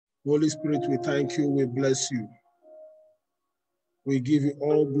Holy Spirit, we thank you, we bless you. We give you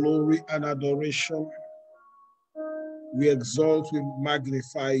all glory and adoration. We exalt, we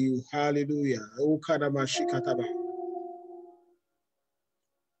magnify you. Hallelujah.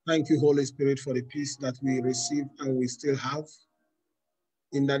 Thank you, Holy Spirit, for the peace that we receive and we still have.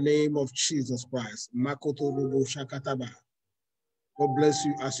 In the name of Jesus Christ. Makoto Robo Shakataba. God bless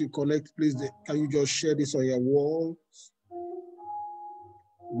you. As you connect, please, can you just share this on your wall?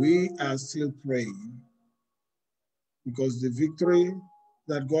 We are still praying because the victory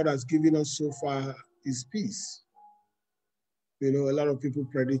that God has given us so far is peace. You know, a lot of people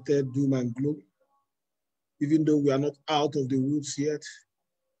predicted doom and gloom, even though we are not out of the woods yet,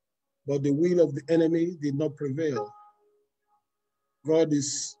 but the will of the enemy did not prevail. God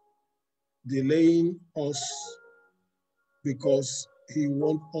is delaying us because he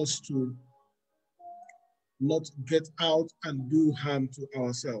wants us to not get out and do harm to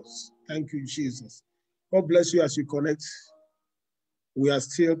ourselves. Thank you, Jesus. God bless you as you connect. We are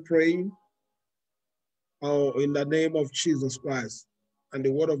still praying in the name of Jesus Christ. And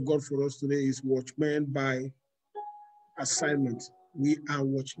the word of God for us today is watchmen by assignment. We are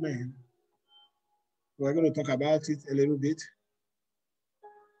watchmen. We're going to talk about it a little bit.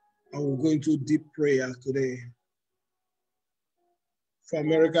 And we'll go into deep prayer today for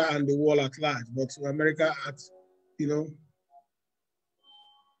America and the world at large. But for America, it's going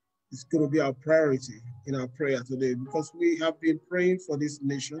to be our priority in our prayer today because we have been praying for this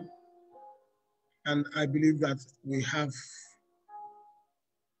nation. And I believe that we have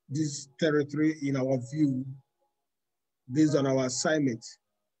this territory in our view based on our assignment.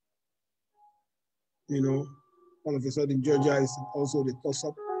 You know, all of a sudden Georgia is also the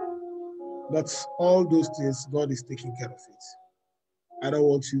toss-up. But all those things, God is taking care of it. I don't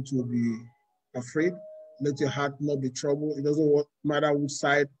want you to be afraid. Let your heart not be troubled. It doesn't matter which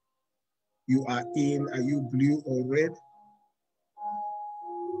side you are in. Are you blue or red?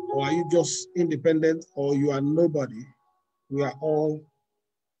 Or are you just independent or you are nobody? We are all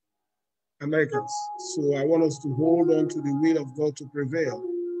Americans. So I want us to hold on to the will of God to prevail.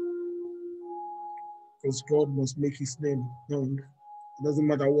 Because God must make his name known. It doesn't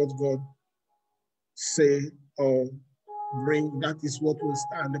matter what God say or bring, that is what will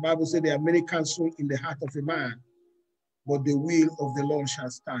stand. The Bible says there are many counsel in the heart of a man, but the will of the Lord shall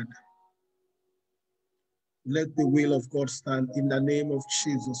stand. Let the will of God stand in the name of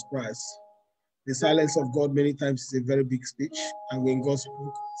Jesus Christ. The silence of God many times is a very big speech, and when God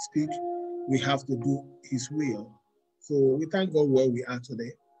speaks, we have to do his will. So we thank God where we are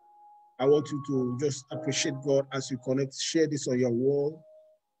today. I want you to just appreciate God as you connect. Share this on your wall.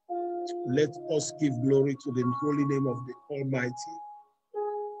 Let us give glory to the holy name of the Almighty.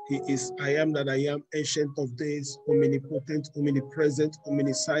 He is I am that I am, ancient of days, omnipotent, omnipresent,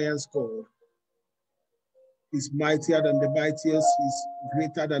 omniscience God. He's mightier than the mightiest. He's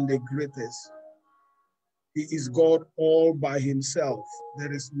greater than the greatest. He is God all by himself.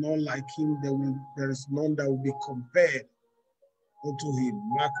 There is none like him. There is none that will be compared unto him.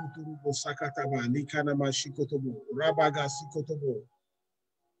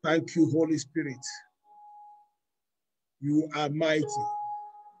 Thank you, Holy Spirit. You are mighty.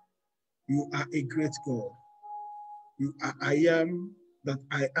 You are a great God. You are I am that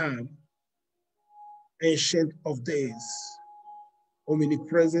I am, ancient of days,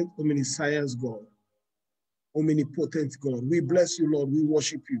 omnipresent, omniscience God, omnipotent God. We bless you, Lord. We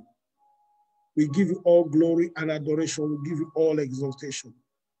worship you. We give you all glory and adoration. We give you all exaltation.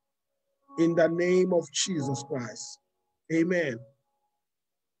 In the name of Jesus Christ. Amen.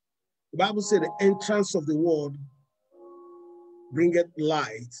 The Bible said the entrance of the word bringeth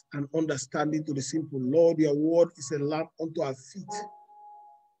light and understanding to the simple. Lord, your word is a lamp unto our feet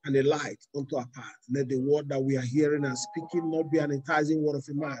and a light unto our path. Let the word that we are hearing and speaking not be an enticing word of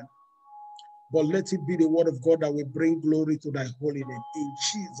a man, but let it be the word of God that will bring glory to thy holy name. In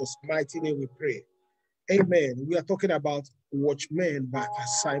Jesus' mighty name we pray. Amen. We are talking about watchmen by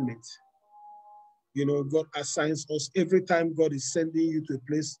assignment. You know, God assigns us every time God is sending you to a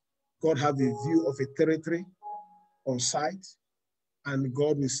place. God have a view of a territory on site, and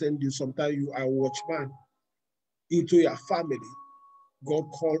God will send you. Sometimes you are a watchman into your family. God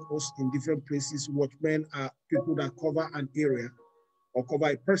called us in different places. Watchmen are people that cover an area or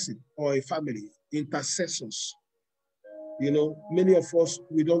cover a person or a family. Intercessors. You know, many of us,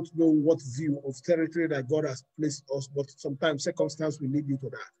 we don't know what view of territory that God has placed us, but sometimes circumstance will lead you to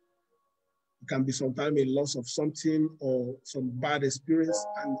that. It can be sometimes a loss of something or some bad experience,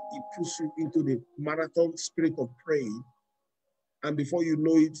 and it pushes you into the marathon spirit of praying. And before you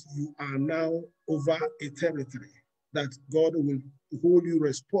know it, you are now over a territory. that God will hold you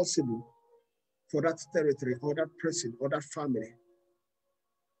responsible for that territory or that person or that family.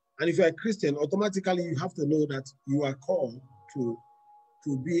 And if you're a Christian, automatically you have to know that you are called to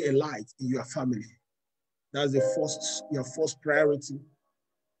be a light in your family. That's your first priority,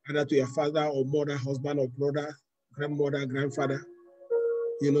 either to your father or mother, husband or brother, grandmother, grandfather,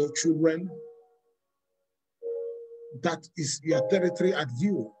 children. That is your territory at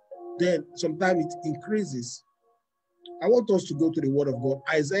view. Then sometimes it increases. I want us to go to the word of God.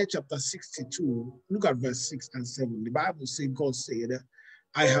 Isaiah chapter 62, look at verse 6 and 7. The Bible says, God said,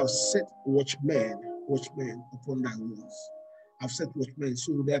 I have set watchmen upon thy walls. I've set watchmen.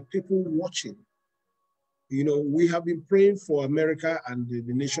 So there are people watching. We have been praying for America and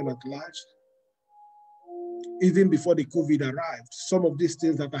the nation at large. Even before the COVID arrived, some of these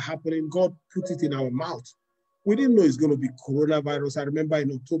things that are happening, God put it in our mouth. We didn't know it's going to be coronavirus. I remember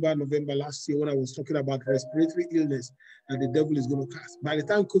in October, November last year when I was talking about respiratory illness that the devil is going to cast. By the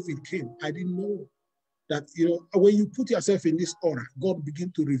time COVID came, I didn't know that, when you put yourself in this aura, God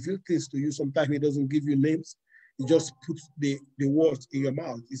begins to reveal things to you. Sometimes he doesn't give you names. He just puts the words in your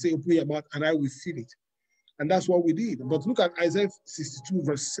mouth. He says, open your mouth and I will fill it. And that's what we did. But look at Isaiah 62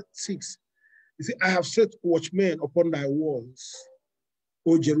 verse 6. He said, I have set watchmen upon thy walls.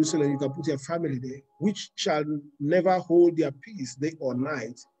 O Jerusalem, you can put your family there, which shall never hold their peace day or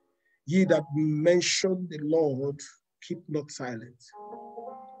night. Ye that mention the Lord, keep not silent.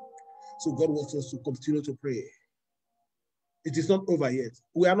 So God wants us to continue to pray. It is not over yet.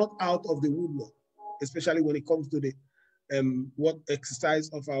 We are not out of the woodwork, especially when it comes to the what exercise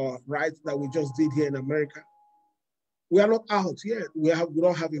of our rights that we just did here in America. We are not out yet. We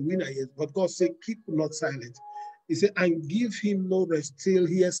don't have a winner yet. But God said, keep not silent. He said, and give him no rest till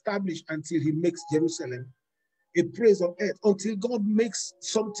he established, until he makes Jerusalem a praise on earth, until God makes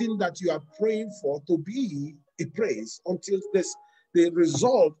something that you are praying for to be a praise, until the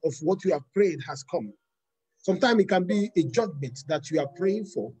result of what you have prayed has come. Sometimes it can be a judgment that you are praying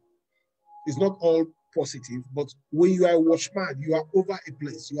for. It's not all positive, but when you are a watchman, you are over a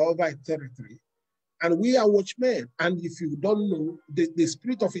place, you are over a territory. And we are watchmen. And if you don't know, the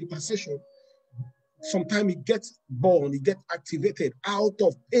spirit of intercession, sometimes it gets born, it gets activated out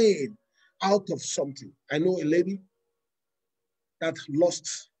of pain, out of something. I know a lady that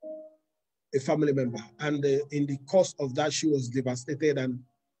lost a family member, and in the course of that, she was devastated, and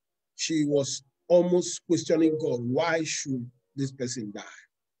she was almost questioning God, why should this person die?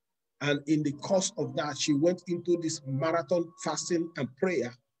 And in the course of that, she went into this marathon fasting and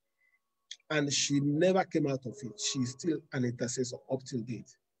prayer, and she never came out of it. She's still an intercessor up till date.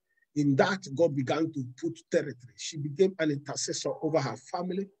 In that, God began to put territory. She became an intercessor over her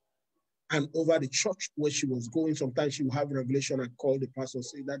family and over the church where she was going. Sometimes she would have revelation and call the pastor and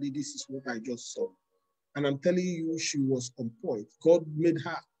say, Daddy, this is what I just saw. And I'm telling you, she was on point. God made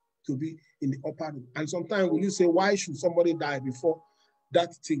her to be in the upper room. And sometimes when you say, why should somebody die before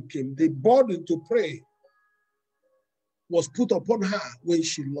that thing came? The burden to pray was put upon her when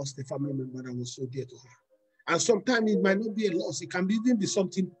she lost a family member that was so dear to her. And sometimes it might not be a loss. It can even be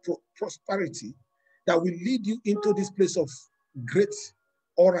something prosperity that will lead you into this place of great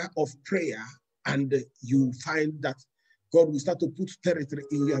aura of prayer. And you find that God will start to put territory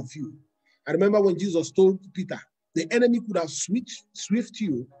in your view. I remember when Jesus told Peter, the enemy could have swift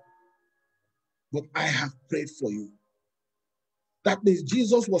you, but I have prayed for you. That means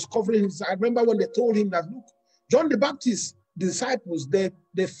Jesus was covering his. I remember when they told him that, look, John the Baptist's disciples, they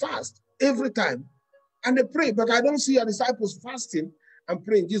fast every time. And they pray, but I don't see your disciples fasting and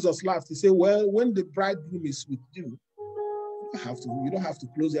praying. Jesus laughed. He said, well, when the bridegroom is with you, you don't have to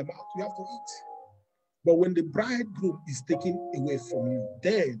close your mouth. You have to eat. But when the bridegroom is taken away from you,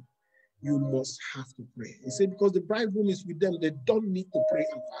 then you must have to pray. He said, because the bridegroom is with them, they don't need to pray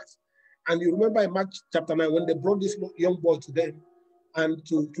and fast. And you remember in Mark chapter 9, when they brought this young boy to them and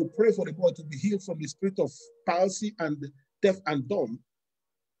to pray for the boy to be healed from the spirit of palsy and deaf and dumb,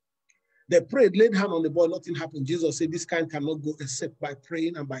 they prayed, laid hand on the boy, nothing happened. Jesus said, this kind cannot go except by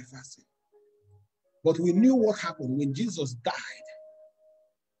praying and by fasting. But we knew what happened when Jesus died.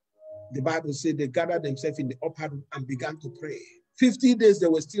 The Bible said they gathered themselves in the upper room and began to pray. 50 days, they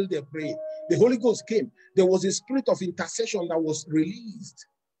were still there praying. The Holy Ghost came. There was a spirit of intercession that was released.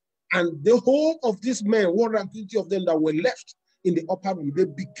 And the whole of these men, 120 of them that were left in the upper room, they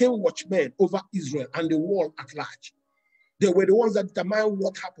became watchmen over Israel and the world at large. They were the ones that determine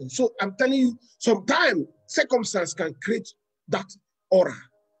what happened. So I'm telling you, sometimes circumstance can create that aura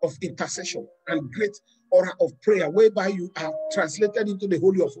of intercession and great aura of prayer, whereby you are translated into the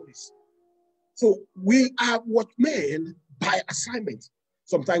Holy of Holies. So we are watchmen by assignment.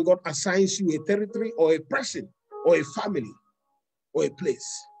 Sometimes God assigns you a territory or a person or a family or a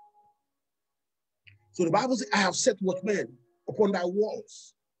place. So the Bible says, I have set watchmen upon thy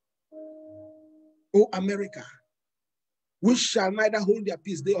walls, O America, which shall neither hold their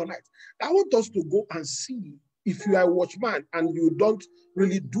peace day or night. I want us to go and see if you are a watchman and you don't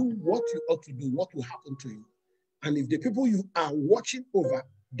really do what you ought to do, what will happen to you. And if the people you are watching over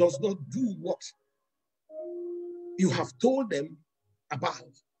does not do what you have told them about,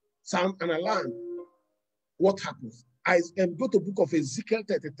 sound an alarm, what happens? I go to the book of Ezekiel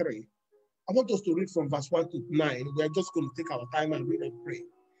 33. I want us to read from verse 1 to 9. We are just going to take our time and read and pray.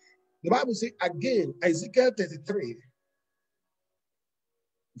 The Bible says again, Ezekiel 33,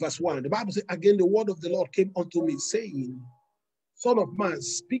 verse 1. The Bible says, again, the word of the Lord came unto me, saying, Son of man,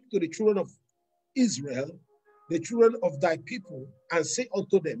 speak to the children of Israel, the children of thy people, and say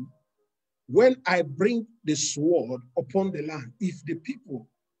unto them, when I bring the sword upon the land, if the people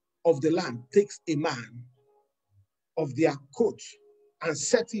of the land takes a man of their coat and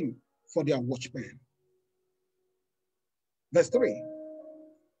set him for their watchman. Verse 3,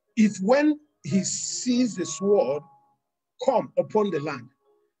 if when he sees the sword come upon the land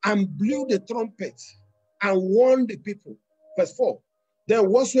and blew the trumpet and warned the people. Verse 4, then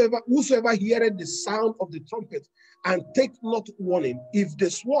whosoever heareth the sound of the trumpet and take not warning, if the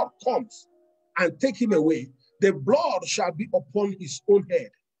sword comes and take him away, the blood shall be upon his own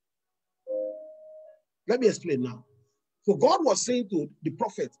head. Let me explain now. So God was saying to the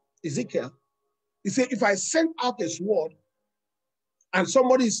prophet Ezekiel, he said, if I send out a sword and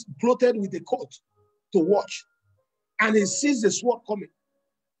somebody is clothed with a coat to watch, and he sees the sword coming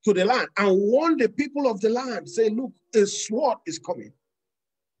to the land and warn the people of the land, say, look, a sword is coming.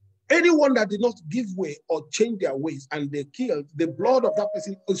 Anyone that did not give way or change their ways and they killed, the blood of that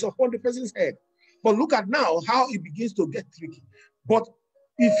person is upon the person's head. But look at now how it begins to get tricky. But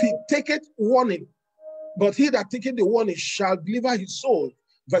if he taketh warning, but he that taketh the warning shall deliver his soul.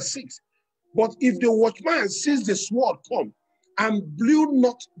 Verse 6. But if the watchman sees the sword come and blew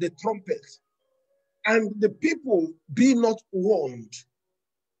not the trumpet, and the people be not warned,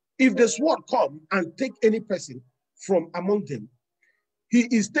 if the sword come and take any person from among them, he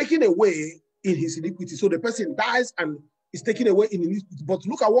is taken away in his iniquity. So the person dies and is taken away in iniquity. But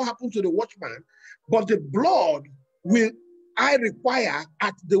look at what happened to the watchman. But the blood will I require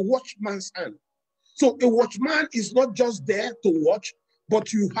at the watchman's hand. So a watchman is not just there to watch,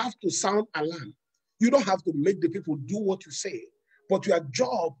 but you have to sound alarm. You don't have to make the people do what you say, but your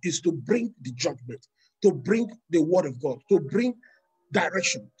job is to bring the judgment, to bring the word of God, to bring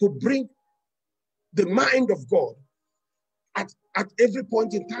direction, to bring the mind of God at every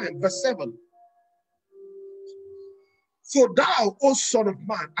point in time. Verse 7. So thou, O son of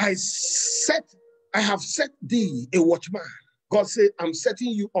man, I have set thee a watchman. God said, I'm setting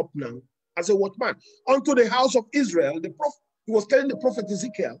you up now as a watchman unto the house of Israel. The prophet, he was telling the prophet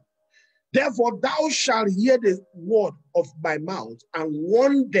Ezekiel, therefore thou shalt hear the word of my mouth and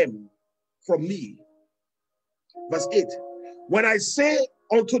warn them from me. Verse 8, when I say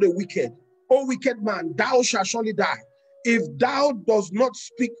unto the wicked, O wicked man, thou shalt surely die, if thou dost not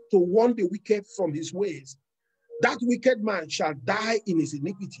speak to warn the wicked from his ways, that wicked man shall die in his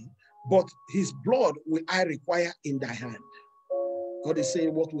iniquity, but his blood will I require in thy hand. God is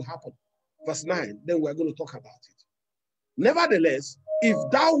saying what will happen. Verse 9, then we're going to talk about it. Nevertheless, if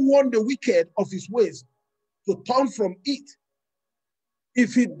thou warn the wicked of his ways to turn from it,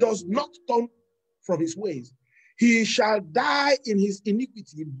 if he does not turn from his ways, he shall die in his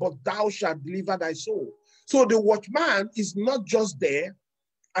iniquity, but thou shalt deliver thy soul. So the watchman is not just there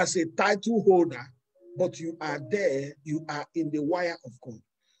as a title holder, but you are there, you are in the wire of God.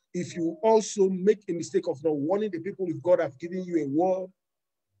 If you also make a mistake of not warning the people, if God has given you a word,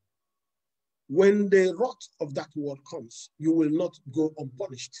 when the wrath of that word comes, you will not go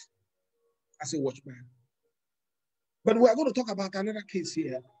unpunished as a watchman. But we are going to talk about another case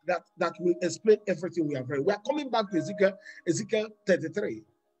here that will explain everything we have read. We are coming back to Ezekiel 33.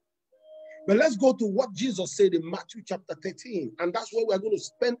 But let's go to what Jesus said in Matthew chapter 13. And that's where we are going to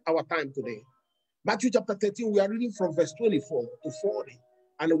spend our time today. Matthew chapter 13, we are reading from verse 24 to 40.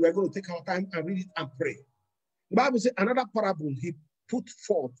 And we are going to take our time and read it and pray. The Bible says, another parable he put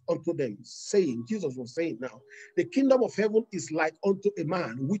forth unto them, saying, Jesus was saying now, the kingdom of heaven is like unto a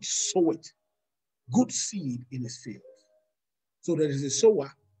man which soweth good seed in his field. So there is a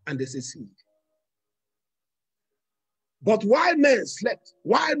sower and there's a seed. But while men slept,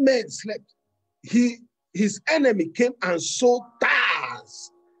 his enemy came and sowed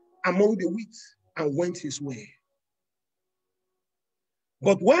tares among the wheat and went his way.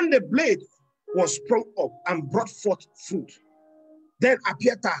 But when the blade was sprung up and brought forth fruit, then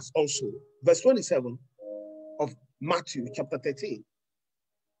appeared tares also. Verse 27 of Matthew chapter 13.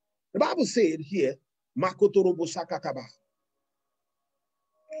 The Bible said here, Makotorobo Sakataba.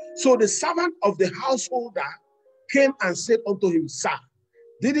 So the servant of the householder came and said unto him, Sir,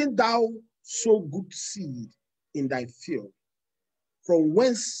 didn't thou sow good seed in thy field? From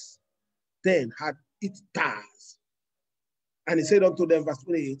whence then had it tares? And he said unto them, verse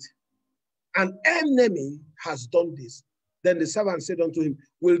 28, an enemy has done this. Then the servant said unto him,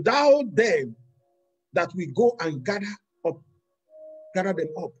 will thou then that we go and gather them up,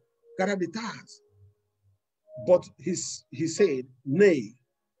 gather the tares? But he said, nay,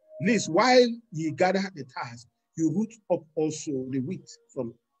 lest while ye gather the tares, you root up also the wheat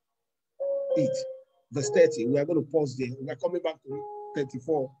from it. Verse 30, we are going to pause there. We are coming back to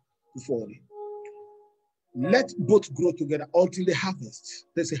 34 to 40. Let both grow together until the harvest.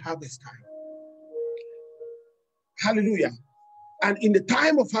 There's a harvest time. Hallelujah. And in the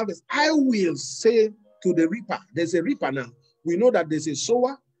time of harvest, I will say to the reaper, there's a reaper now. We know that there's a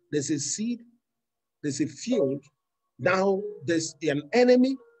sower, there's a seed, there's a field. Now there's an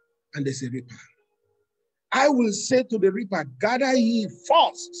enemy and there's a reaper. I will say to the reaper, gather ye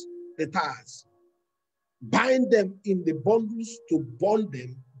first the tares, bind them in the bundles to burn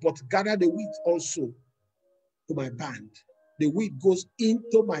them, but gather the wheat also to my barn. The wheat goes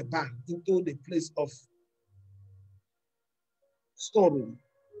into my barn, into the place of storeroom.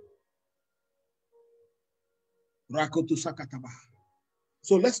 Rakotu Sakataba.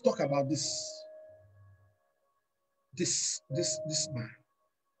 So let's talk about this man.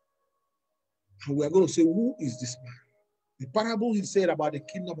 And we're going to say, who is this man? The parable he said about the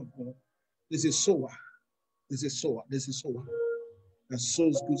kingdom of God, there's a sower. There's a sower that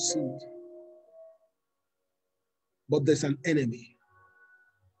sows good seed. But there's an enemy.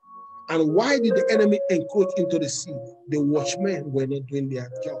 And why did the enemy encroach into the seed? The watchmen were not doing their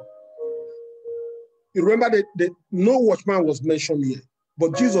job. You remember that no watchman was mentioned here,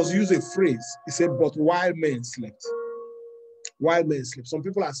 but Jesus used a phrase. He said, but while men slept. While men slept. Some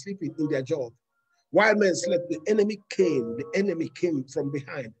people are sleeping in their job. While men slept, the enemy came from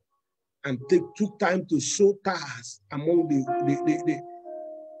behind and took time to sow tares among the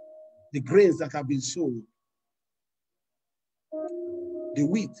grains that have been sown. The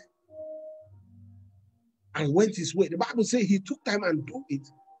wheat. And went his way. The Bible says he took time and do it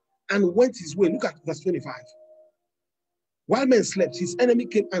and went his way. Look at verse 25. While men slept, his enemy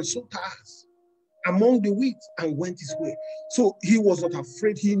came and sowed tares among the wheat and went his way. So he was not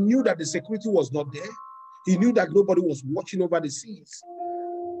afraid. He knew that the security was not there. He knew that nobody was watching over the seeds.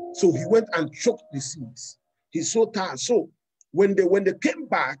 So he went and choked the seeds. He sowed tares. So when they came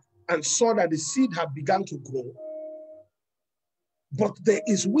back and saw that the seed had begun to grow, but there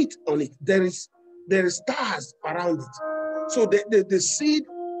is wheat on it, there is tares around it. So the seed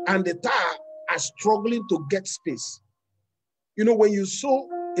and the tare are struggling to get space. You know, when you sow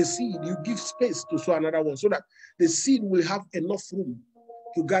a seed, you give space to sow another one so that the seed will have enough room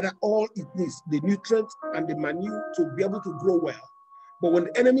to gather all it needs, the nutrients and the manure to be able to grow well. But when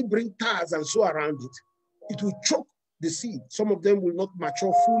the enemy brings tares and sow around it, it will choke the seed. Some of them will not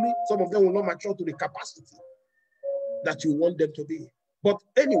mature fully. Some of them will not mature to the capacity that you want them to be. But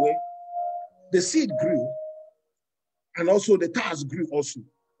anyway, the seed grew and also the tares grew also.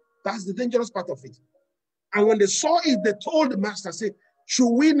 That's the dangerous part of it. And when they saw it, they told the master, say, should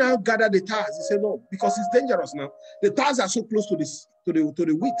we now gather the tares? He said, no, because it's dangerous now. The tares are so close to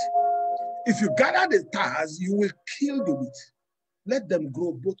the wheat. If you gather the tares, you will kill the wheat. Let them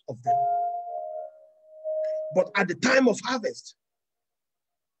grow, both of them. But at the time of harvest,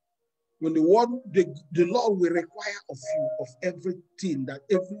 when the Lord will require of you of everything, that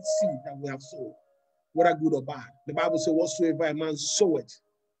every seed that we have sown, whether good or bad. The Bible says, whatsoever a man soweth,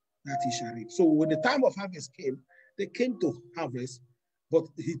 that he shall reap. So when the time of harvest came, they came to harvest, but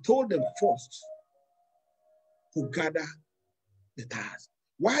he told them first to gather the tares.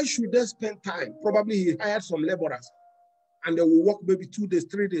 Why should they spend time? Probably he hired some laborers and they will work maybe 2 days,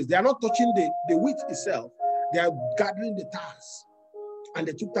 3 days. They are not touching the wheat itself. They are gathering the tares. And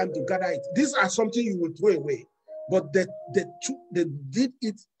they took time to gather it. These are something you will throw away. But they did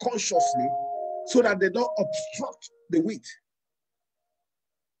it consciously so that they don't obstruct the wheat.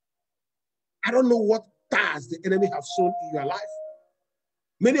 I don't know what tares the enemy have sown in your life.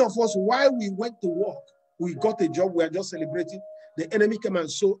 Many of us, while we went to work, we got a job, we are just celebrating. The enemy came and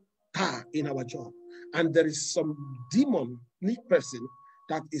sowed tare in our job. And there is some demonic person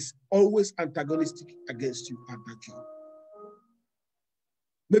that is always antagonistic against you at that job.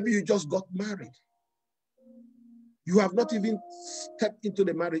 Maybe you just got married. You have not even stepped into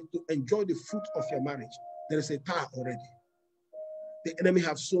the marriage to enjoy the fruit of your marriage. There is a tare already. The enemy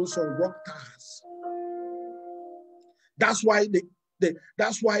have sown some wrong tares. That's why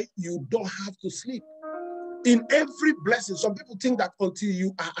that's why you don't have to sleep. In every blessing, some people think that until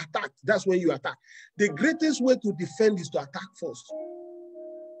you are attacked, that's when you attack. The greatest way to defend is to attack first.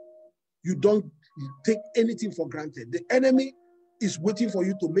 You don't take anything for granted. The enemy is waiting for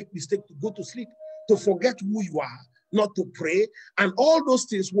you to make mistake, to go to sleep, to forget who you are, not to pray, and all those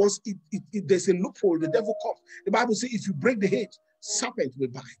things. Once there's a loophole, the devil comes. The Bible says, if you break the hedge, serpent will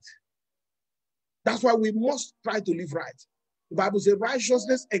bite. That's why we must try to live right. The Bible says,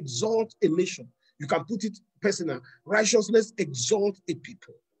 righteousness exalts a nation. You can put it personal. Righteousness exalts a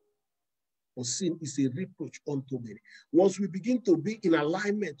people. For sin is a reproach unto many. Once we begin to be in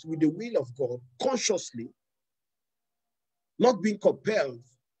alignment with the will of God, consciously, not being compelled,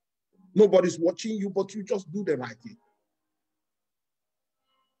 nobody's watching you, but you just do the right thing.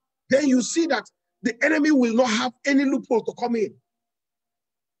 Then you see that the enemy will not have any loophole to come in.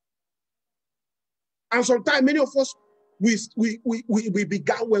 And sometimes many of us, we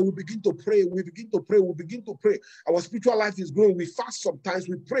began when we begin to pray, we begin to pray. Our spiritual life is growing. We fast sometimes,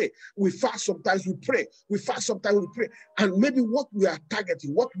 we pray. We fast sometimes, we pray. We fast sometimes, we pray. And maybe what we are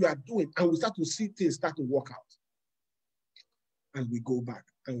targeting, what we are doing, and we start to see things start to work out. And we go back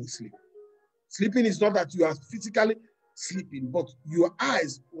and we sleep. Sleeping is not that you are physically sleeping, but your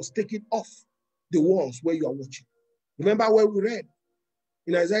eyes was taken off the walls where you are watching. Remember where we read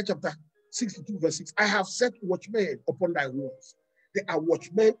in Isaiah chapter 62 verse 6, I have set watchmen upon thy walls. They are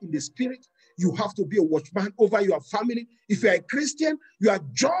watchmen in the spirit. You have to be a watchman over your family. If you're a Christian, your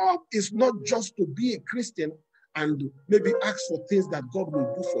job is not just to be a Christian and maybe ask for things that God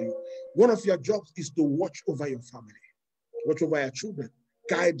will do for you. One of your jobs is to watch over your family, watch over your children,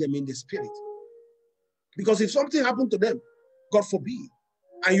 guide them in the spirit. Because if something happened to them, God forbid,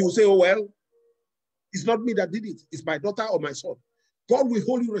 and you say, oh, well, it's not me that did it, it's my daughter or my son. God will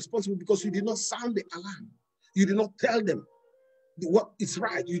hold you responsible because you did not sound the alarm. You did not tell them what is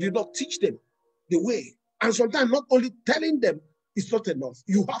right. You did not teach them the way. And sometimes not only telling them is not enough.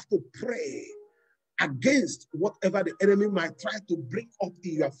 You have to pray against whatever the enemy might try to bring up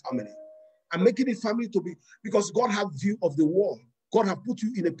in your family. And making the family to be, because God has view of the world. God has put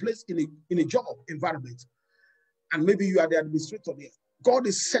you in a place, in a job environment. And maybe you are the administrator there. God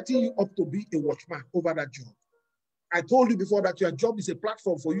is setting you up to be a watchman over that job. I told you before that your job is a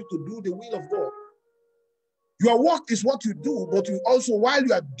platform for you to do the will of God. Your work is what you do, but you also, while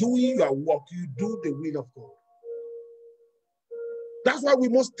you are doing your work, you do the will of God. That's why we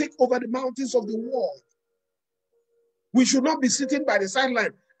must take over the mountains of the world. We should not be sitting by the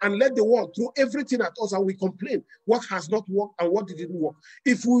sideline and let the world throw everything at us and we complain what has not worked and what didn't work.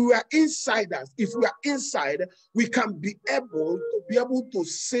 If we were insiders, if we are inside, we can be able to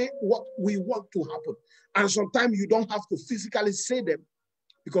say what we want to happen. And sometimes you don't have to physically say them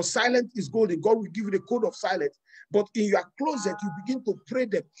because silence is golden. God will give you the code of silence. But in your closet, you begin to pray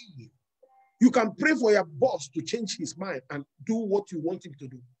them in. You can pray for your boss to change his mind and do what you want him to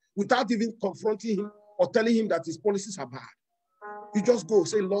do without even confronting him or telling him that his policies are bad. You just go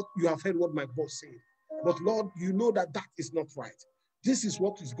say, Lord, you have heard what my boss said. But Lord, you know that that is not right. This is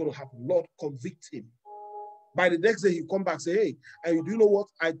what is going to happen. Lord, convict him. By the next day, he'll come back and say, hey, and do you know what?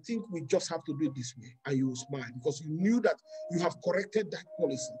 I think we just have to do it this way. And you will smile because you knew that you have corrected that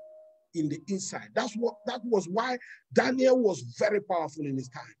policy in the inside. That was why Daniel was very powerful in his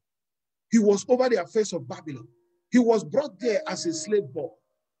time. He was over the affairs of Babylon. He was brought there as a slave boy.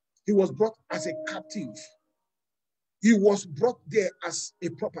 He was brought as a captive. He was brought there as a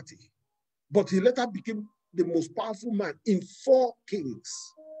property. But he later became the most powerful man in 4 kings.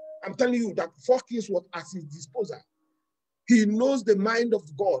 I'm telling you that 4 kings were at his disposal. He knows the mind of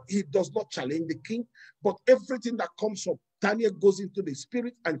God. He does not challenge the king, but everything that comes up, Daniel goes into the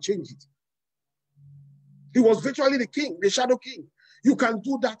spirit and changes it. He was virtually the king, the shadow king. You can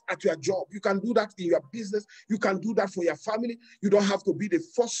do that at your job. You can do that in your business. You can do that for your family. You don't have to be the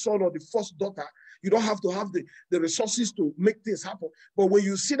first son or the first daughter. You don't have to have the resources to make things happen. But when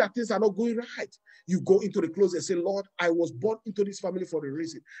you see that things are not going right, you go into the closet and say, Lord, I was born into this family for a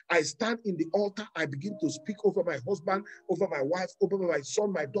reason. I stand in the altar. I begin to speak over my husband, over my wife, over my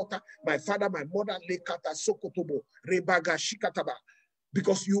son, my daughter, my father, my mother, lekata sokotobo, rebaga shikataba,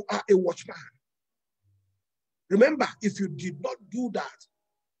 because you are a watchman. Remember, if you did not do that,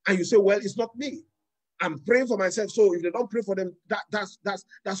 and you say, well, it's not me. I'm praying for myself. So if they don't pray for them,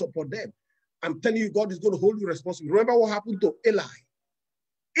 that's upon them. I'm telling you, God is going to hold you responsible. Remember what happened to Eli.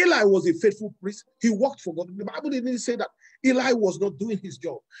 Eli was a faithful priest. He worked for God. The Bible didn't say that Eli was not doing his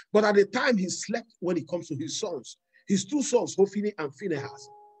job. But at the time, he slept when it comes to his sons. His 2 sons, Hophni and Phinehas.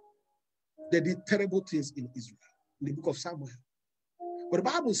 They did terrible things in Israel, in the book of Samuel. But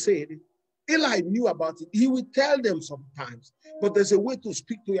the Bible said, Eli knew about it. He would tell them sometimes, but there's a way to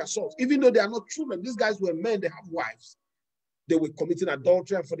speak to your sons. Even though they are not children, these guys were men, they have wives. They were committing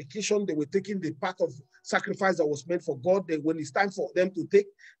adultery and fornication. They were taking the part of sacrifice that was meant for God. When it's time for them to take,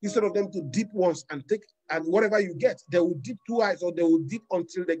 instead of them to dip once and take, and whatever you get, they will dip 2 eyes, or they will dip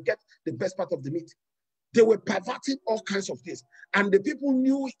until they get the best part of the meat. They were perverting all kinds of things, and the people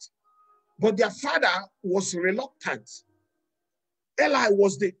knew it. But their father was reluctant. Eli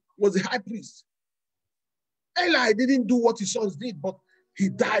was the high priest. Eli didn't do what his sons did, but he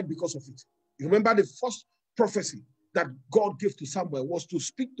died because of it. You remember the first prophecy that God gave to Samuel was to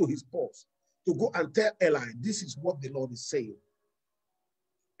speak to his boss, to go and tell Eli, this is what the Lord is saying.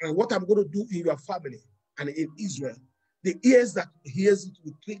 And what I'm going to do in your family and in Israel, the ears that hears it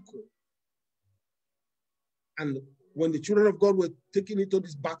will twinkle. And when the children of God were taken into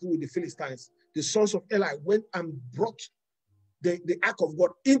this battle with the Philistines, the sons of Eli went and brought the ark of God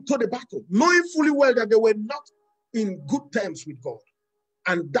into the battle, knowing fully well that they were not in good terms with God.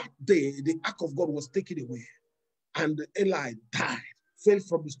 And that day, the ark of God was taken away. And Eli died, fell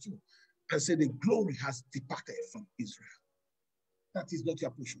from his tomb, and said, the glory has departed from Israel. That is not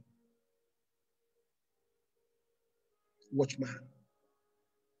your portion. Watchman.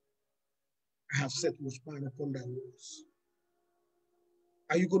 I have set watchman upon thy walls.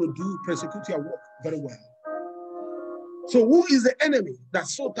 Are you going to prosecute your work very well? So who is the enemy that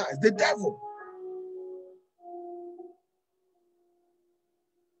so ties? The devil.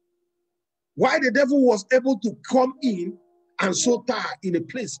 Why the devil was able to come in and so tie in a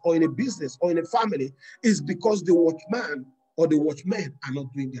place or in a business or in a family is because the watchman or the watchmen are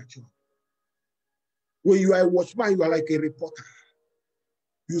not doing their job. When you are a watchman, you are like a reporter.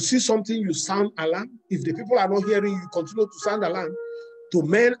 You see something, you sound alarm. If the people are not hearing, you continue to sound alarm to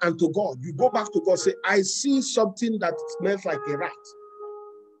men and to God. You go back to God, say, I see something that smells like a rat.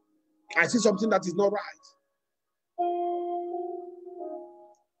 I see something that is not right.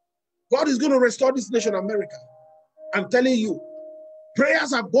 God is going to restore this nation, America. I'm telling you,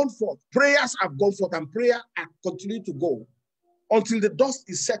 prayers have gone forth. Prayers have gone forth, and prayer are continuing to go until the dust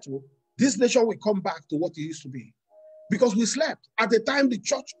is settled. This nation will come back to what it used to be. Because we slept. At the time, the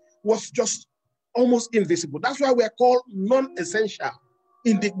church was just almost invisible. That's why we are called non-essential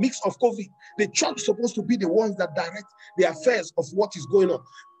in the mix of COVID. The church is supposed to be the ones that direct the affairs of what is going on.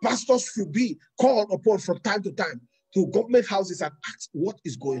 Pastors should be called upon from time to time to government houses and ask what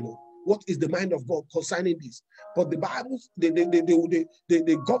is going on. What is the mind of God concerning this? But the Bible,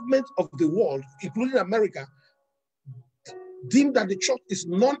 the government of the world, including America, deemed that the church is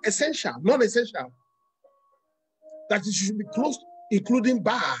non-essential. That it should be closed, including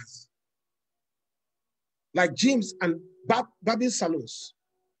bars, like gyms and barbing salons.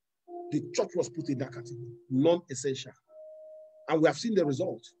 The church was put in that category, non-essential. And we have seen the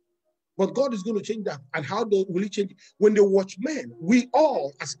result. But God is going to change that. And how will he change it? When the watchmen, we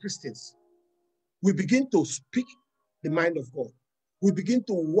all as Christians, we begin to speak the mind of God. We begin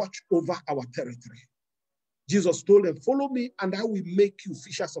to watch over our territory. Jesus told them, follow me and I will make you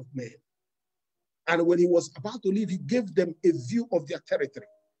fishers of men. And when he was about to leave, he gave them a view of their territory.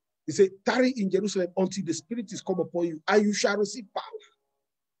 He said, tarry in Jerusalem until the Spirit is come upon you, and you shall receive power.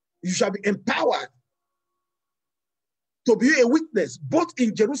 You shall be empowered to be a witness, both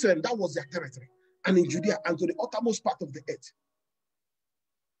in Jerusalem, that was their territory, and in Judea, and to the uttermost part of the earth.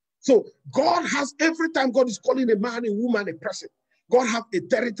 So God has, every time God is calling a man, a woman, a person, God has a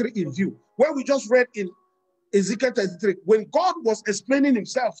territory in view. Where we just read in Ezekiel 33, when God was explaining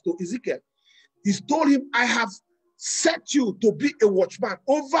himself to Ezekiel, he told him, I have set you to be a watchman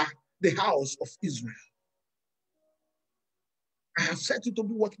over the house of Israel. I have set you to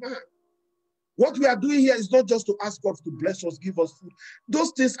be watchman. What we are doing here is not just to ask God to bless us, give us food.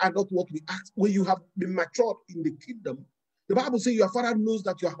 Those things are not what we ask. When you have been matured in the kingdom, the Bible says your father knows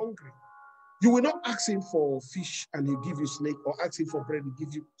that you are hungry. You will not ask him for fish and he'll give you snake, or ask him for bread and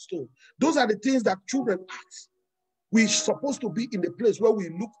give you stone. Those are the things that children ask. We're supposed to be in the place where we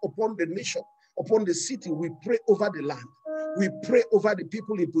look upon the nation, upon the city. We pray over the land. We pray over the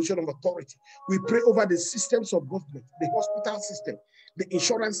people in position of authority. We pray over the systems of government, the hospital system, the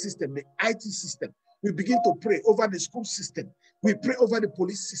insurance system, the IT system. We begin to pray over the school system. We pray over the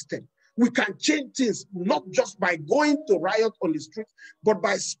police system. We can change things not just by going to riot on the street, but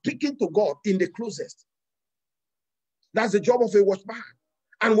by speaking to God in the closest. That's the job of a watchman.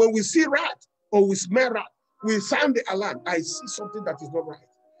 And when we see rat or we smell rat, we sound the alarm. I see something that is not right.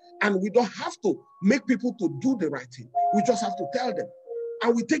 And we don't have to make people to do the right thing. We just have to tell them.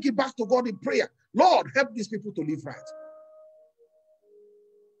 And we take it back to God in prayer. Lord, help these people to live right.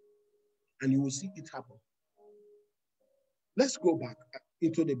 And you will see it happen. Let's go back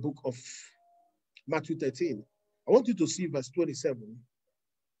into the book of Matthew 13. I want you to see verse 27.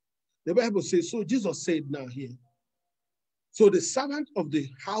 The Bible says, so Jesus said now here, so the servant of the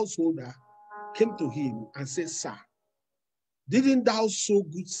householder came to him and said, sir, didn't thou sow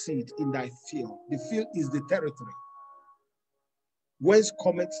good seed in thy field? The field is the territory. Whence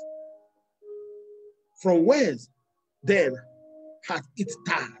cometh? From whence then hath it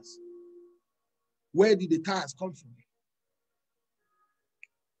tares? Where did the tares come from?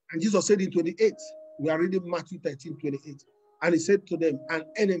 And Jesus said in 28, we are reading Matthew 13, 28. And he said to them, an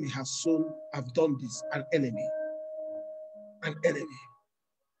enemy has sown, have done this, an enemy. An enemy.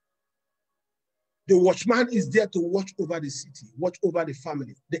 The watchman is there to watch over the city, watch over the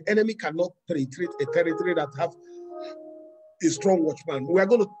family. The enemy cannot penetrate a territory that have a strong watchman. We are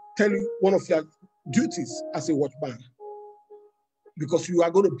going to tell you one of your duties as a watchman, because you are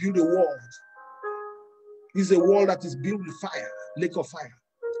going to build a wall. This is a wall that is built with fire, lake of fire.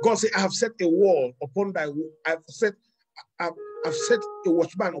 God said, I have set a wall upon thy wall. I've set a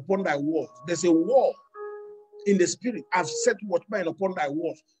watchman upon thy walls. There's a wall in the spirit. I've set watchman upon thy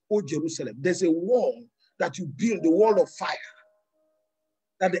walls, O Jerusalem. There's a wall that you build, the wall of fire,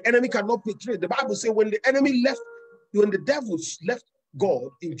 that the enemy cannot penetrate. The Bible says when the enemy left, when the devil left God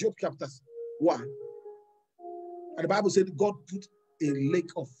in Job chapter 1, and the Bible said God put a lake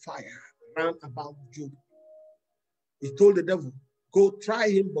of fire round about Job. He told the devil, go try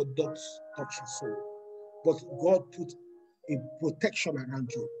him, but don't touch his soul. But God put a protection around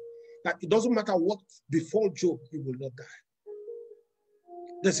Job. That it doesn't matter what befall Job, he will not die.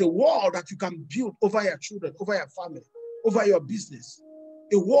 There's a wall that you can build over your children, over your family, over your business.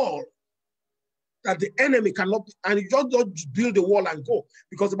 A wall that the enemy cannot, and you just don't build a wall and go.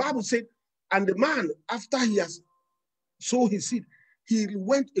 Because the Bible said, and the man, after he has sowed his seed, he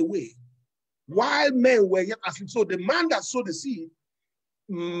went away while men were yet asleep. So the man that sowed the seed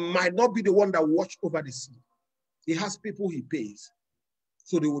might not be the one that watched over the seed. He has people he pays.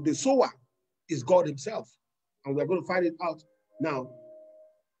 So the sower is God himself. And we're going to find it out now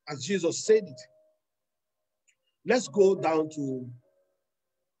as Jesus said it. Let's go down to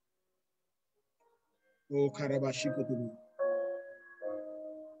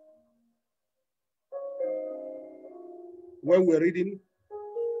when we're reading,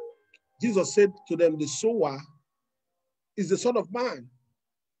 Jesus said to them, the sower is the Son of Man.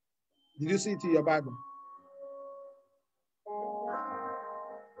 Did you see it in your Bible?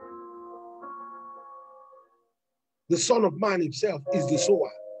 The Son of Man himself is the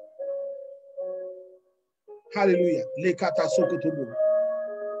sower. Hallelujah. Lekata sokotobo.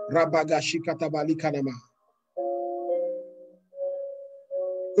 Rabaga shikatabali kanama.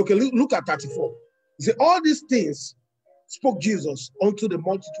 Okay, look at 34. He said, all these things spoke Jesus unto the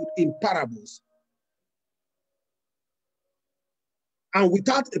multitude in parables. And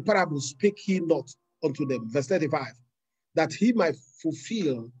without a parable spake he not unto them. Verse 35. That he might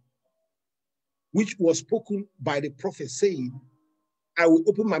fulfill which was spoken by the prophet, saying, I will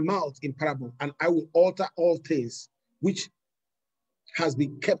open my mouth in parable, and I will alter all things which has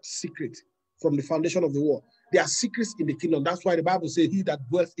been kept secret from the foundation of the world. There are secrets in the kingdom. That's why the Bible says, he that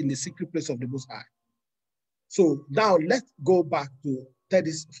dwells in the secret place of the Most High. So now let's go back to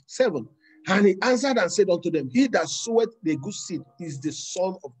 37. And he answered and said unto them, he that soweth the good seed is the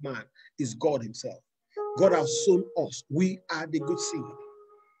Son of Man, is God himself. God has sown us. We are the good seed.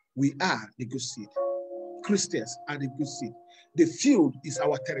 We are the good seed. Christians are the good seed. The field is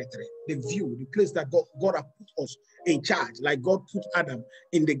our territory. The view, the place that God has put us in charge, like God put Adam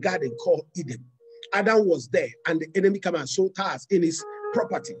in the garden called Eden. Adam was there, and the enemy came and sowed tares in his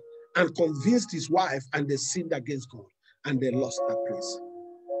property and convinced his wife, and they sinned against God, and they lost that place.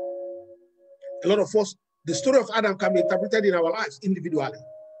 A lot of us, the story of Adam can be interpreted in our lives individually.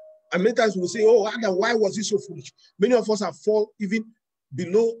 And many times we say, oh, Adam, why was he so foolish? Many of us have fallen even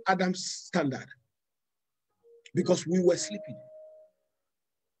below Adam's standard because we were sleeping.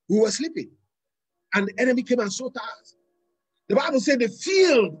 We were sleeping. And the enemy came and sowed tares. The Bible said the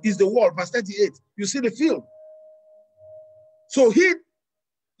field is the world, verse 38. You see the field. So he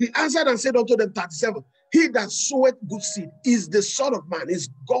answered and said unto them, 37, he that soweth good seed is the Son of Man, is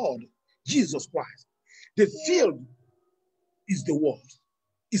God, Jesus Christ. The field is the world.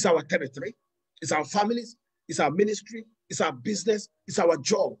 It's our territory. It's our families. It's our ministry. It's our business. It's our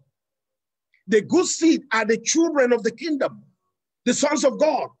job. The good seed are the children of the kingdom, the sons of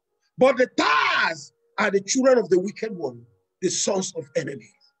God. But the tares are the children of the wicked one, the sons of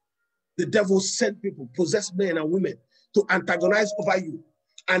enemies. The devil sent people, possessed men and women, to antagonize over you.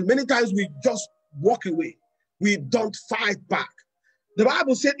 And many times we just walk away. We don't fight back. The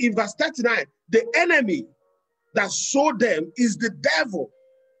Bible said in verse 39, the enemy that sowed them is the devil.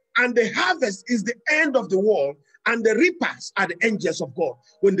 And the harvest is the end of the world, and the reapers are the angels of God.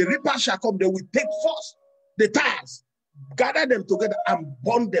 When the reapers shall come, they will take first the tares, gather them together, and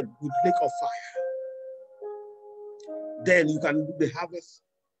burn them with lake of fire. Then you can do the harvest.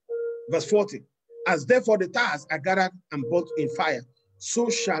 Verse 40. As therefore the tares are gathered and burnt in fire, so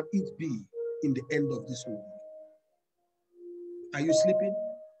shall it be in the end of this world. Are you sleeping?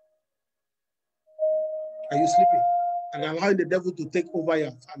 Are you sleeping? And allowing the devil to take over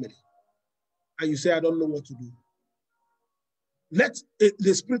your family. And you say, I don't know what to do. Let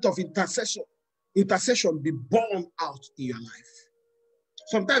the spirit of intercession be born out in your life.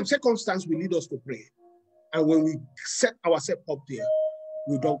 Sometimes circumstance will lead us to pray. And when we set ourselves up there,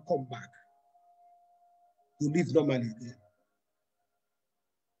 we don't come back. We live normally there.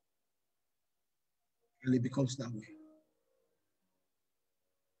 And it becomes that way.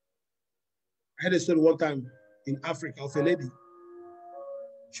 I had a story one time in Africa of a lady.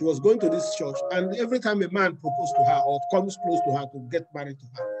 She was going to this church, and every time a man proposed to her or comes close to her to get married to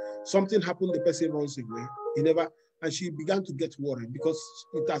her, something happened, the person runs away. And she began to get worried because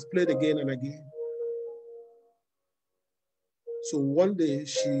it has played again and again. So one day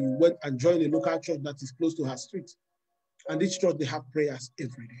she went and joined a local church that is close to her street. And this church, they have prayers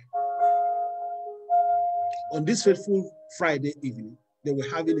every day. On this fateful Friday evening, they were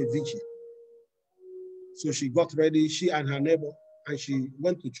having a vigil. So she got ready, she and her neighbor, and she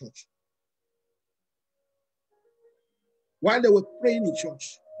went to church. While they were praying in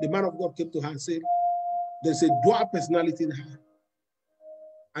church, the man of God came to her and said, there's a dual personality in her.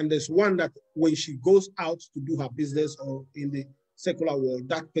 And there's one that when she goes out to do her business or in the secular world,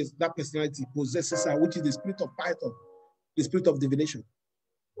 that personality possesses her, which is the spirit of Python, the spirit of divination.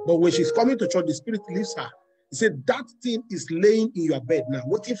 But when she's coming to church, the spirit leaves her. He said, that thing is laying in your bed now,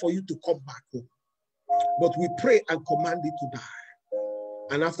 waiting for you to come back home. But we pray and command it to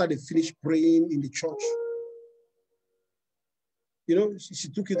die. And after they finished praying in the church, you know, she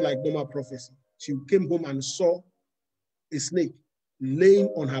took it like normal prophecy. She came home and saw a snake laying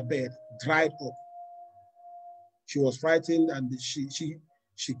on her bed, dried up. She was frightened, and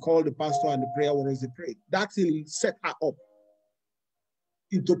she called the pastor and the prayer warriors. They prayed. That thing set her up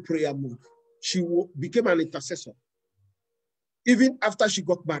into prayer mode. She became an intercessor. Even after she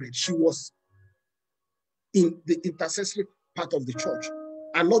got married, she was in the intercessory part of the church,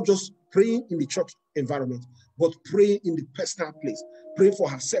 and not just praying in the church environment, but praying in the personal place, praying for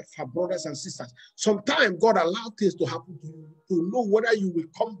herself, her brothers and sisters. Sometimes God allowed things to happen to you to know whether you will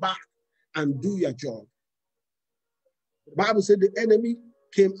come back and do your job. The Bible said the enemy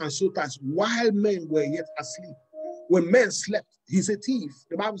came and sought us while men were yet asleep. When men slept, he's a thief.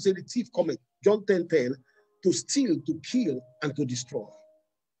 The Bible said the thief cometh, John 10:10, to steal, to kill, and to destroy.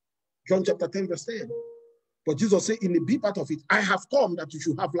 John chapter 10, verse 10. But Jesus said in the B part of it, I have come that you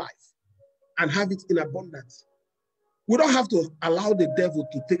should have life and have it in abundance. We don't have to allow the devil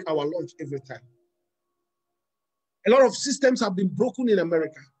to take our lunch every time. A lot of systems have been broken in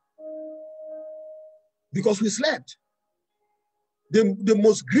America because we slept. The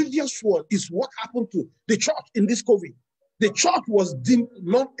most grievous one is what happened to the church in this COVID. The church was deemed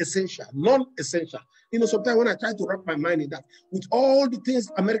non-essential. You know, sometimes when I try to wrap my mind in that, with all the things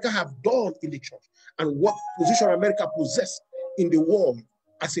America have done in the church and what position America possessed in the world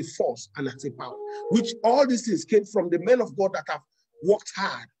as a force and as a power, which all these things came from the men of God that have worked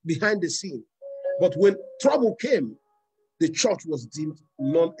hard behind the scene. But when trouble came, the church was deemed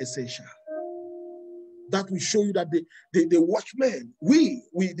non-essential. That will show you that the watchmen, we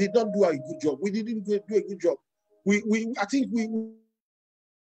did not do a good job. We didn't do a good job. I think we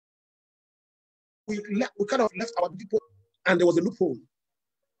kind of left our people, and there was a loophole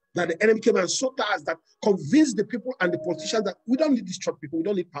that the enemy came and sought us, that convinced the people and the politicians that we don't need these church people, we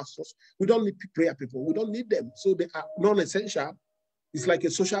don't need pastors, we don't need prayer people, we don't need them. So they are non-essential. It's like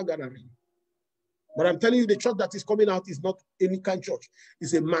a social gathering. But I'm telling you, the church that is coming out is not any kind of church.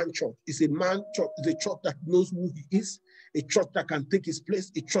 It's a man church. It's a man church. It's a church that knows who he is, a church that can take his place,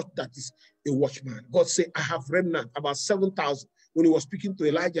 a church that is a watchman. God said, I have remnant, about 7,000. When he was speaking to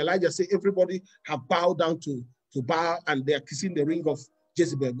Elijah said, everybody have bowed down to Baal and they are kissing the ring of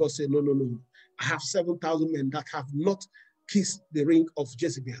Jezebel. God said, no. I have 7,000 men that have not kissed the ring of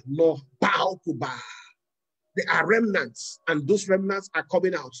Jezebel, nor bowed to Baal. They are remnants, and those remnants are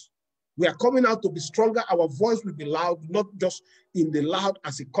coming out. We are coming out to be stronger. Our voice will be loud, not just in the loud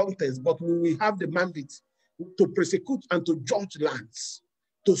as a contest, but when we have the mandate to persecute and to judge lands,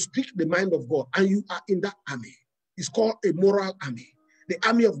 to speak the mind of God, and you are in that army. It's called a moral army. The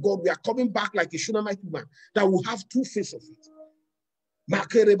army of God, we are coming back like a Shunammite woman that will have two faces of it.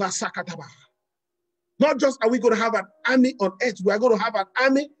 Not just are we going to have an army on earth, we are going to have an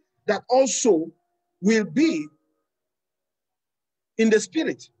army that also will be in the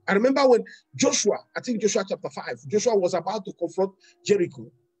spirit. I remember when Joshua, I think Joshua chapter 5, Joshua was about to confront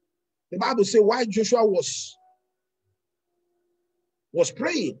Jericho. The Bible says why Joshua was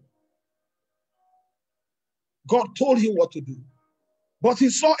praying, God told him what to do. But he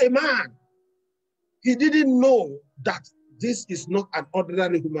saw a man. He didn't know that this is not an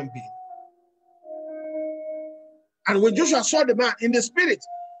ordinary human being. And when Joshua saw the man in the spirit,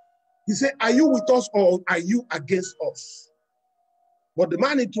 he said, are you with us or are you against us? But the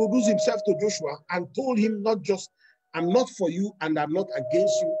man introduced himself to Joshua and told him not just, I'm not for you and I'm not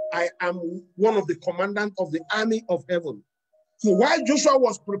against you. I am one of the commandants of the army of heaven. So while Joshua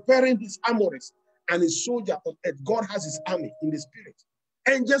was preparing his armories and his soldier on earth, God has his army in the spirit.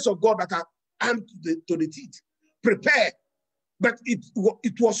 Angels of God that are armed to the teeth. Prepare. But it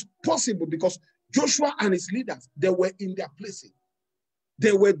was possible because Joshua and his leaders, they were in their places.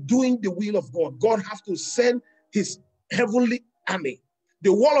 They were doing the will of God. God has to send his heavenly army.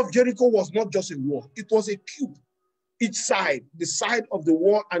 The wall of Jericho was not just a wall. It was a cube. Each side, the side of the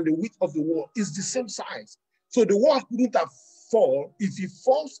wall and the width of the wall is the same size. So the wall couldn't have fallen. If it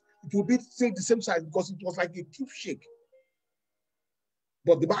falls, it would be still the same size because it was like a cube shape.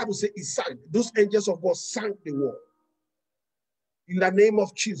 But the Bible says it sank. Those angels of God sank the wall. In the name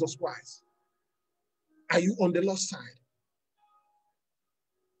of Jesus Christ. Are you on the Lord's side?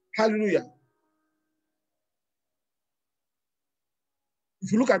 Hallelujah.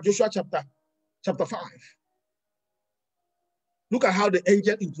 If you look at Joshua chapter 5, look at how the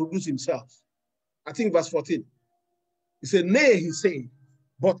angel introduced himself. I think verse 14. He said, nay, he said,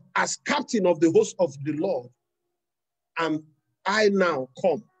 but as captain of the host of the Lord, am I now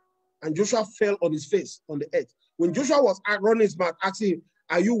come? And Joshua fell on his face on the earth. When Joshua was running his mouth, asking him,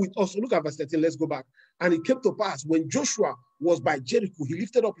 are you with us? Look at verse 13. Let's go back. And it came to pass, when Joshua was by Jericho, he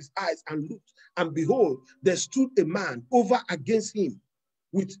lifted up his eyes and looked, and behold, there stood a man over against him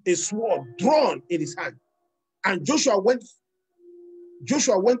with a sword drawn in his hand. And Joshua went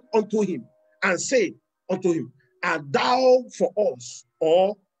unto him and said unto him, art thou for us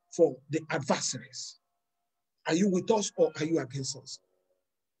or for the adversaries? Are you with us or are you against us?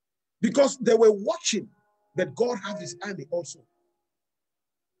 Because they were watching, but God has his army also.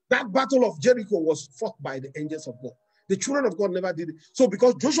 That battle of Jericho was fought by the angels of God. The children of God never did it. So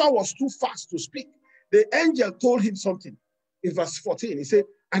because Joshua was too fast to speak, the angel told him something. In verse 14, he said,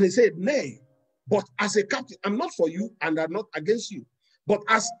 nay, but as a captain, I'm not for you and I'm not against you. But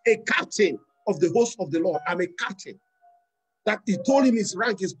as a captain of the host of the Lord, I'm a captain. That he told him his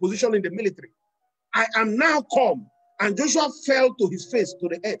rank, his position in the military. I am now come. And Joshua fell to his face to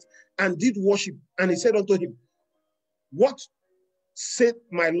the earth and did worship. And he said unto him, what said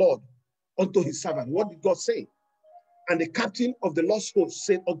my Lord unto his servant? What did God say? And the captain of the Lord's host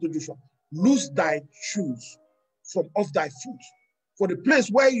said unto Joshua, loose thy shoes from off thy foot, for the place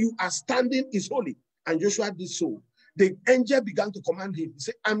where you are standing is holy. And Joshua did so. The angel began to command him. He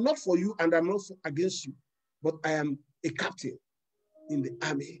said, I'm not for you and I'm not against you, but I am a captain in the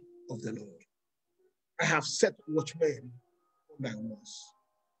army of the Lord. I have set watchmen on thy walls.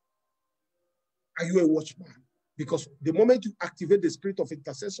 Are you a watchman? Because the moment you activate the spirit of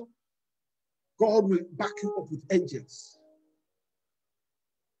intercession, God will back you up with angels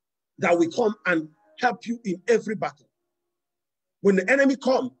that will come and help you in every battle. When the enemy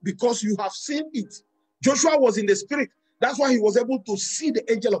comes, because you have seen it, Joshua was in the spirit. That's why he was able to see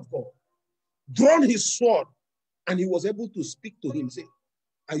the angel of God, drawn his sword, and he was able to speak to him, say,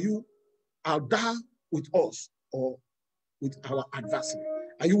 are thou with us or with our adversary?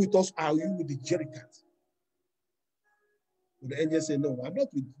 Are you with us or are you with the Jerichans? The angel said, no, I'm not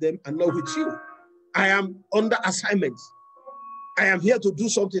with them, I'm not with you. I am under assignments. I am here to do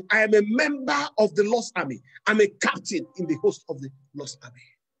something. I am a member of the Lost Army. I'm a captain in the host of the Lost Army.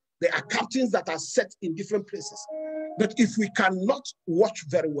 There are captains that are set in different places. But if we cannot watch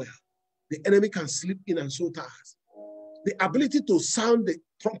very well, the enemy can slip in and so tire us. The ability to sound the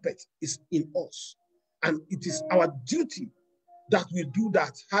trumpet is in us. And it is our duty that we do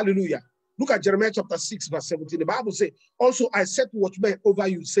that. Hallelujah. Look at Jeremiah chapter 6, verse 17. The Bible says, also I set watchmen over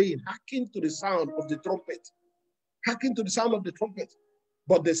you, saying, hearken to the sound of the trumpet. Hearken to the sound of the trumpet.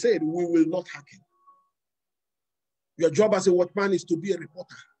 But they said, we will not hearken. Your job as a watchman is to be a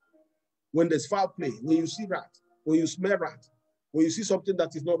reporter. When there's foul play, when you see rat, when you smell rat, when you see something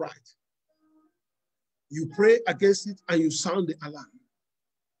that is not right, you pray against it and you sound the alarm.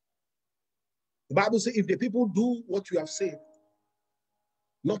 The Bible says, if the people do what you have said,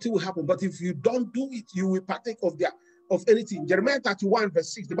 nothing will happen. But if you don't do it, you will partake of anything. Jeremiah 31,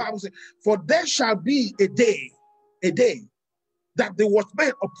 verse 6, the Bible says, for there shall be a day that the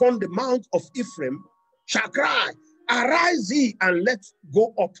watchmen upon the mount of Ephraim shall cry, arise ye and let's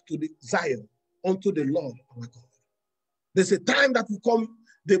go up to the Zion unto the Lord our God. There's a time that will come,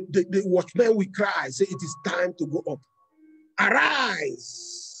 the watchmen will cry, say it is time to go up.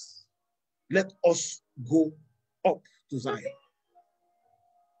 Arise, let us go up to Zion.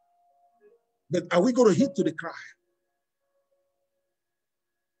 But are we going to heed to the cry?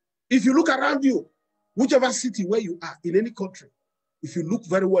 If you look around you, whichever city where you are, in any country, if you look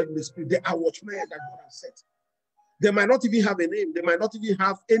very well in the spirit, there are watchmen that God has set. They might not even have a name. They might not even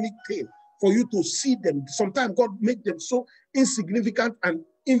have anything for you to see them. Sometimes God makes them so insignificant and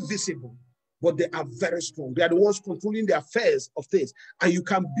invisible, but they are very strong. They are the ones controlling the affairs of things, and you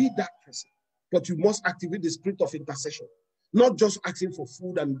can be that person. But you must activate the spirit of intercession, not just asking for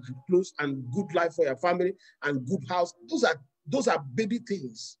food and clothes and good life for your family and good house. Those are baby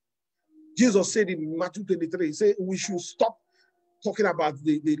things. Jesus said in Matthew 23, he said we should stop talking about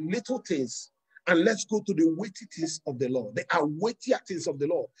the little things and let's go to the weighty things of the Lord. There are weightier things of the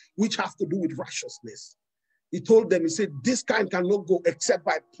Lord which have to do with righteousness. He told them, he said, this kind cannot go except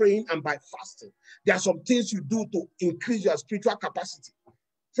by praying and by fasting. There are some things you do to increase your spiritual capacity.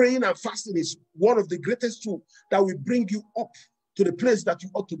 Praying and fasting is one of the greatest tools that will bring you up to the place that you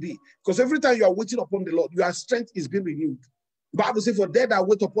ought to be. Because every time you are waiting upon the Lord, your strength is being renewed. The Bible says, for they that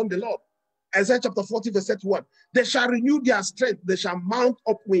wait upon the Lord, Isaiah chapter 40, verse 31, they shall renew their strength. They shall mount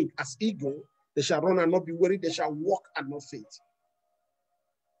up wing as eagle. They shall run and not be weary. They shall walk and not faint.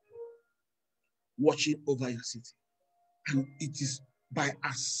 Watching over your city. And it is by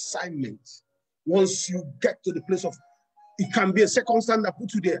assignment. Once you get to the place of, it can be a circumstance that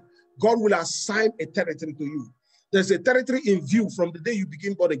puts you there. God will assign a territory to you. There's a territory in view from the day you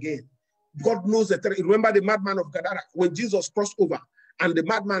begin born again. God knows the territory. Remember the madman of Gadara, when Jesus crossed over, and the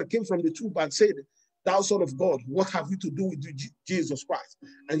madman came from the tomb and said, thou son of God, what have you to do with Jesus Christ?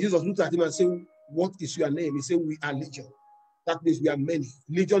 And Jesus looked at him and said, what is your name? He said, we are legion. That means we are many.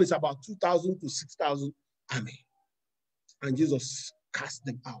 Legion is about 2,000 to 6,000 army. And Jesus cast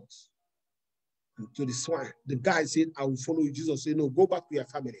them out. And to the swine, the guy said, I will follow you. Jesus said, no, go back to your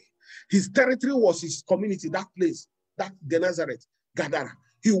family. His territory was his community, that place, that the Nazareth, Gadara.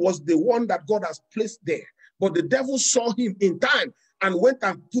 He was the one that God has placed there. But the devil saw him in time and went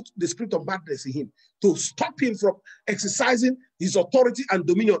and put the spirit of madness in him to stop him from exercising his authority and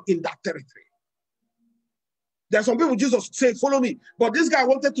dominion in that territory. There are some people, Jesus said, follow me. But this guy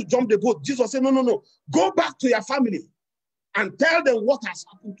wanted to jump the boat. Jesus said, no, no, no. Go back to your family and tell them what has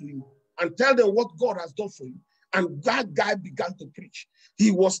happened to you and tell them what God has done for you. And that guy began to preach. He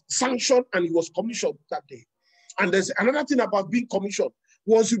was sanctioned and he was commissioned that day. And there's another thing about being commissioned.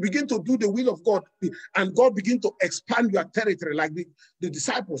 Once you begin to do the will of God and God begin to expand your territory, like the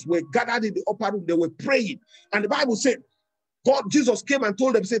disciples were gathered in the upper room, they were praying. And the Bible said, Jesus came and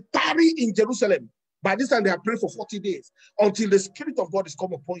told them, said, tarry in Jerusalem. By this time they have prayed for 40 days until the Spirit of God is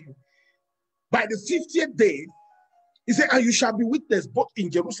come upon you. By the 50th day, he said, and you shall be witness both in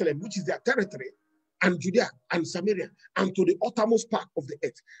Jerusalem, which is their territory, and Judea and Samaria, and to the uttermost part of the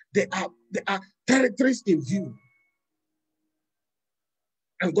earth. There are territories in view.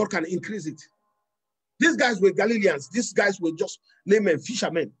 And God can increase it. These guys were Galileans. These guys were just laymen,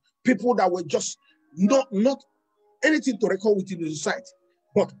 fishermen, people that were just not anything to reckon with in the society.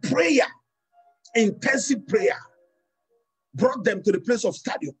 But prayer, intensive prayer, brought them to the place of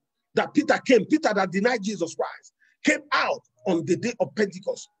stadium that Peter came. Peter that denied Jesus Christ came out on the day of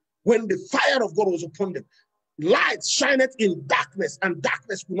Pentecost when the fire of God was upon them. Light shineth in darkness, and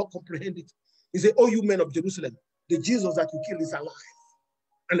darkness will not comprehend it. He said, oh, you men of Jerusalem, the Jesus that you killed is alive.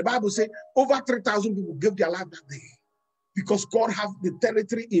 And the Bible says over 3,000 people gave their life that day because God has the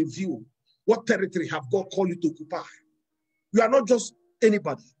territory in view. What territory have God called you to occupy? You are not just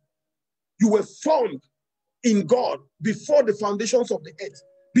anybody. You were formed in God before the foundations of the earth.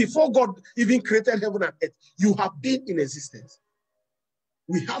 Before God even created heaven and earth, you have been in existence.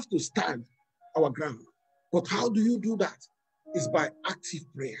 We have to stand our ground. But how do you do that? It's by active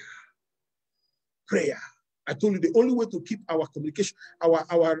prayer. Prayer. I told you the only way to keep our communication,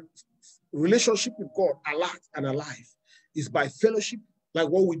 our relationship with God alert and alive is by fellowship, like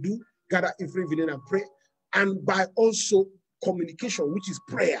what we do, gather every evening and pray, and by also communication, which is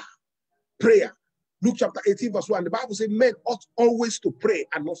prayer. Prayer. Luke chapter 18, verse 1, the Bible says men ought always to pray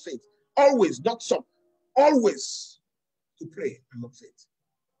and not faint. Always, not some. Always to pray and not faint.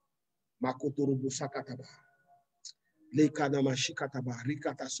 We are going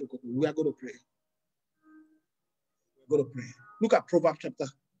to pray. We're going to pray. Look at Proverbs chapter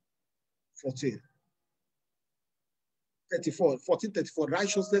 14. 14:34.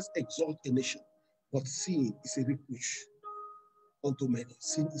 Righteousness exalts a nation, but sin is a reproach. unto many.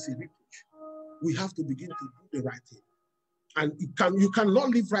 Sin is a reproach. We have to begin to do the right thing. And you cannot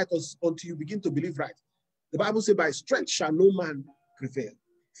live right until you begin to believe right. The Bible says, by strength shall no man prevail.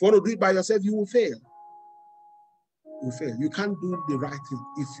 If you want to do it by yourself, you will fail. You will fail. You can't do the right thing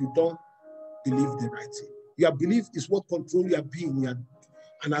if you don't believe the right thing. Your belief is what controls your being.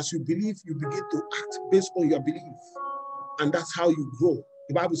 And as you believe, you begin to act based on your belief. And that's how you grow.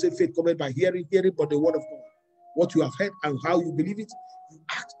 The Bible says faith comes by hearing, but the word of God. What you have heard and how you believe it, you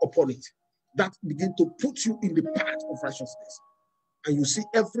act upon it. That begins to put you in the path of righteousness. And you see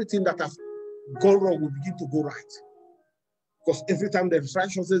everything that has gone wrong will begin to go right. Because every time there's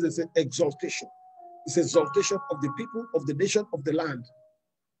righteousness, there's an exaltation. It's exaltation of the people, of the nation, of the land.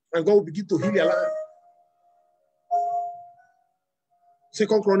 And God will begin to heal your land. 2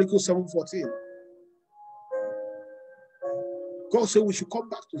 Chronicles 7:14. God said we should come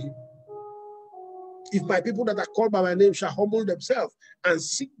back to him. If my people that are called by my name shall humble themselves and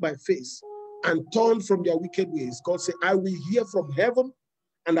seek my face and turn from their wicked ways, God said, I will hear from heaven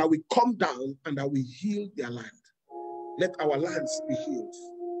and I will come down and I will heal their land. Let our lands be healed.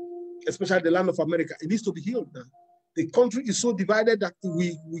 Especially the land of America. It needs to be healed now. The country is so divided that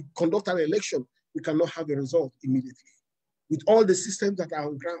we conduct an election, we cannot have a result immediately. With all the systems that are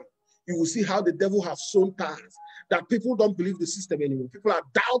on ground, you will see how the devil has sown tares, that people don't believe the system anymore. People are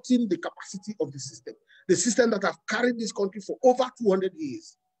doubting the capacity of the system that have carried this country for over 200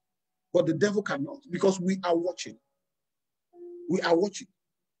 years. But the devil cannot, because we are watching. We are watching.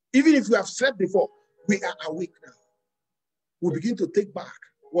 Even if we have slept before, we are awake now. We begin to take back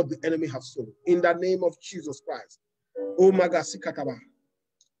what the enemy has stolen. In the name of Jesus Christ. Oh, Magasikataba.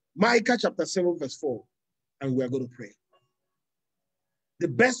 Micah chapter 7, verse 4. And we are going to pray. The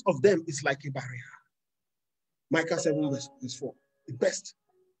best of them is like a barrier. Micah 7, verse 4. The best.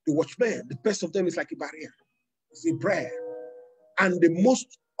 The watchman, the best of them is like a barrier. It's a prayer. And the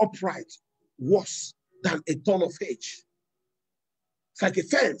most upright worse than a ton of hedge. It's like a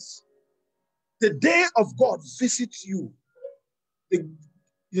fence. The day of God visits you.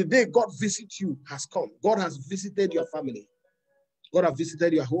 The day God visits you has come. God has visited your family. God has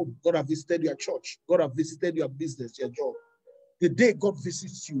visited your home. God has visited your church. God has visited your business, your job. The day God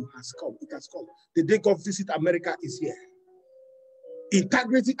visits you has come. It has come. The day God visits America is here.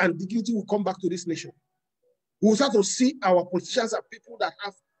 Integrity and dignity will come back to this nation. We will start to see our politicians as people that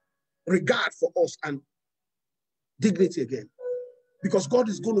have regard for us and dignity again. Because God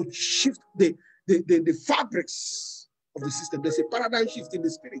is going to shift the fabrics of the system. There's a paradigm shift in the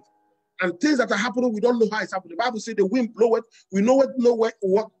spirit. And things that are happening, we don't know how it's happening. The Bible says the wind bloweth. We know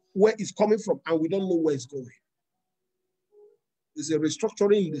where it's coming from, and we don't know where it's going. There's a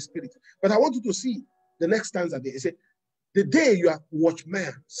restructuring in the spirit. But I want you to see the next stanza there. It says, the day you are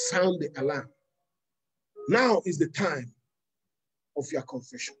watchman, sound the alarm. Now is the time of your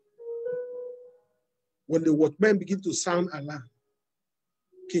confession. When the watchmen begin to sound alarm,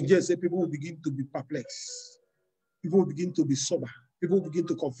 King James said people will begin to be perplexed. People will begin to be sober. People will begin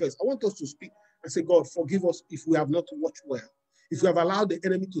to confess. I want us to speak and say, God, forgive us if we have not watched well. If we have allowed the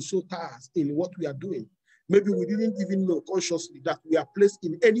enemy to sow tares in what we are doing. Maybe we didn't even know consciously that we are placed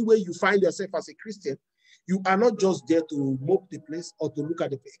in any way you find yourself as a Christian. You are not just there to mop the place or to look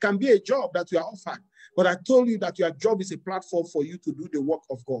at the place. It can be a job that you are offered. But I told you that your job is a platform for you to do the work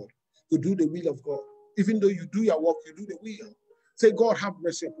of God, to do the will of God. Even though you do your work, you do the will. Say, God, have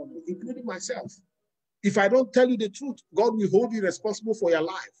mercy upon me, including myself. If I don't tell you the truth, God will hold you responsible for your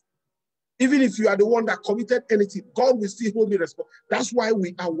life. Even if you are the one that committed anything, God will still hold me responsible. That's why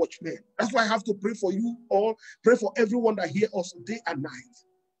we are watchmen. That's why I have to pray for you all, pray for everyone that hears us day and night.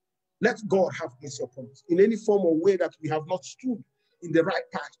 Let God have mercy upon us in any form or way that we have not stood in the right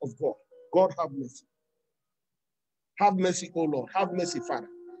path of God. God have mercy. Have mercy, O Lord. Have mercy, Father.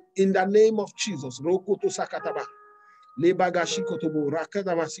 In the name of Jesus.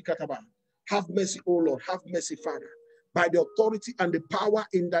 Have mercy, O Lord. Have mercy, Father. By the authority and the power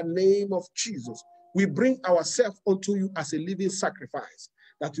in the name of Jesus, we bring ourselves unto you as a living sacrifice,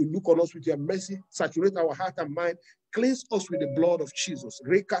 that you look on us with your mercy, saturate our heart and mind, cleanse us with the blood of Jesus.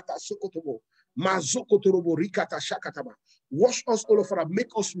 Wash us, O Lord, Father, make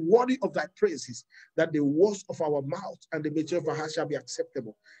us worthy of thy praises, that the words of our mouth and the meditation of our heart shall be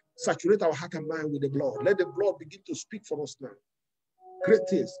acceptable. Saturate our heart and mind with the blood. Let the blood begin to speak for us now. Great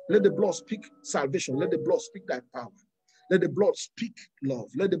things. Let the blood speak salvation. Let the blood speak thy power. Let the blood speak love.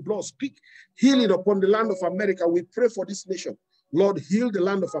 Let the blood speak healing upon the land of America. We pray for this nation. Lord, heal the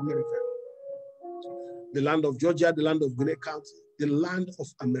land of America. The land of Georgia, the land of Gwinnett County, the land of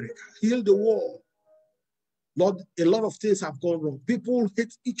America. Heal the world. Lord, a lot of things have gone wrong. People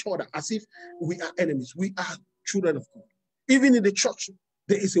hate each other as if we are enemies. We are children of God. Even in the church,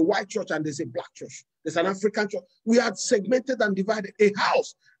 there is a white church and there's a black church. There's an African church. We are segmented and divided. A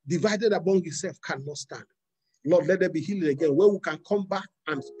house divided among itself cannot stand. Lord, let there be healing again, where we can come back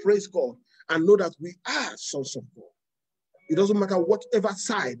and praise God and know that we are sons of God. It doesn't matter whatever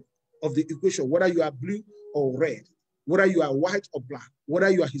side of the equation, whether you are blue or red, whether you are white or black, whether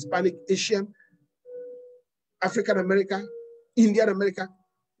you are Hispanic, Asian, African American, Indian American,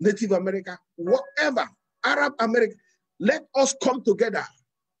 Native American, whatever, Arab American, let us come together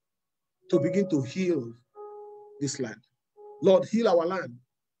to begin to heal this land. Lord, heal our land.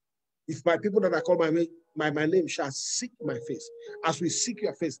 If my people that are called my name shall seek my face, as we seek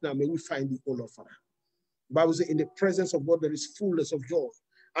your face now, may we find you, O Lord Father. The Bible says, in the presence of God, there is fullness of joy.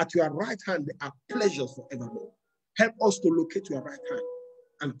 At your right hand, there are pleasures forevermore. Help us to locate your right hand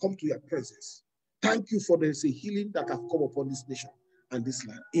and come to your presence. Thank you for there is a healing that has come upon this nation and this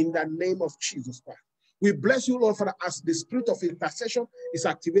land. In the name of Jesus Christ. We bless you, Lord, Father, as the spirit of intercession is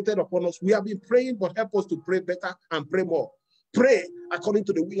activated upon us. We have been praying, but help us to pray better and pray more. Pray according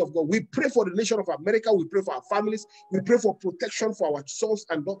to the will of God. We pray for the nation of America. We pray for our families. We pray for protection for our sons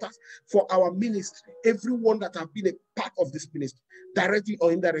and daughters, for our ministry, everyone that have been a part of this ministry, directly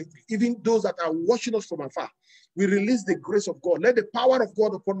or indirectly, even those that are watching us from afar. We release the grace of God. Let the power of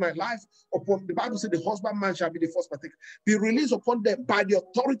God upon my life, upon the Bible says the husbandman shall be the first partaker, be released upon them by the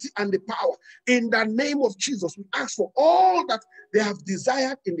authority and the power. In the name of Jesus, we ask for all that they have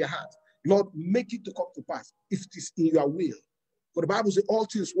desired in their heart. Lord, make it to come to pass if it is in your will. For the Bible says all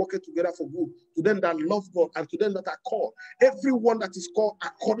things work together for good to them that love God and to them that are called. Everyone that is called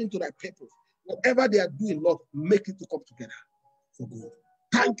according to thy purpose. Whatever they are doing, Lord, make it to come together for good.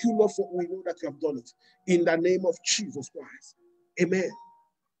 Thank you, Lord, for we know that you have done it. In the name of Jesus Christ. Amen.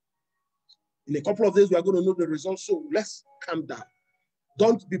 In a couple of days, we are going to know the results. So let's calm down.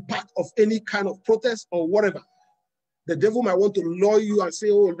 Don't be part of any kind of protest or whatever. The devil might want to lure you and say,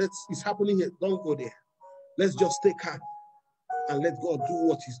 oh, it's happening here. Don't go there. Let's just stay calm and let God do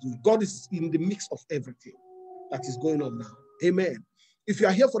what he's doing. God is in the mix of everything that is going on now. Amen. If you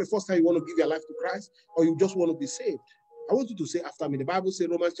are here for the first time, you want to give your life to Christ, or you just want to be saved, I want you to say after me. The Bible says,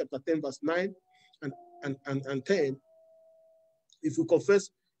 Romans chapter 10, verse 9 and 10. If we confess,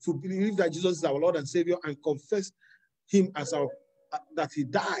 if we believe that Jesus is our Lord and Savior and confess him as our that he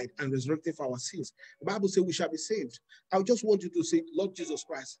died and resurrected for our sins, the Bible says we shall be saved. I just want you to say, Lord Jesus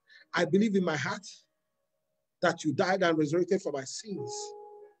Christ, I believe in my heart that you died and resurrected for my sins,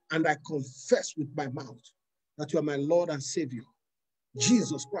 and I confess with my mouth that you are my Lord and Savior.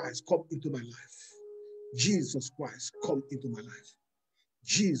 Jesus Christ, come into my life. Jesus Christ, come into my life.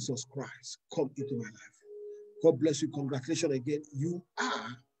 Jesus Christ, come into my life. God bless you. Congratulations again. You are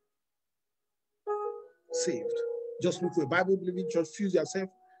saved. Just look for a Bible-believing church, fuse yourself,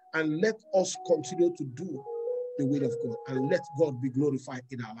 and let us continue to do the will of God, and let God be glorified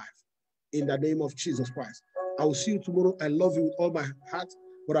in our life. In the name of Jesus Christ. I will see you tomorrow. I love you with all my heart,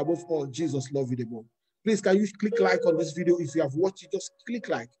 but above all, Jesus loves you the more. Please, can you click like on this video? If you have watched it, just click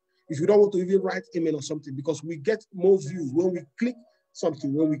like. If you don't want to even write email or something, because we get more views when we click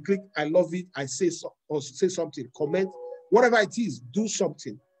something. When we click, I love it, I say so, or say something, comment, whatever it is, do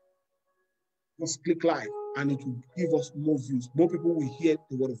something. Just click like, and it will give us more views. More people will hear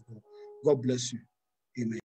the word of God. God bless you. Amen.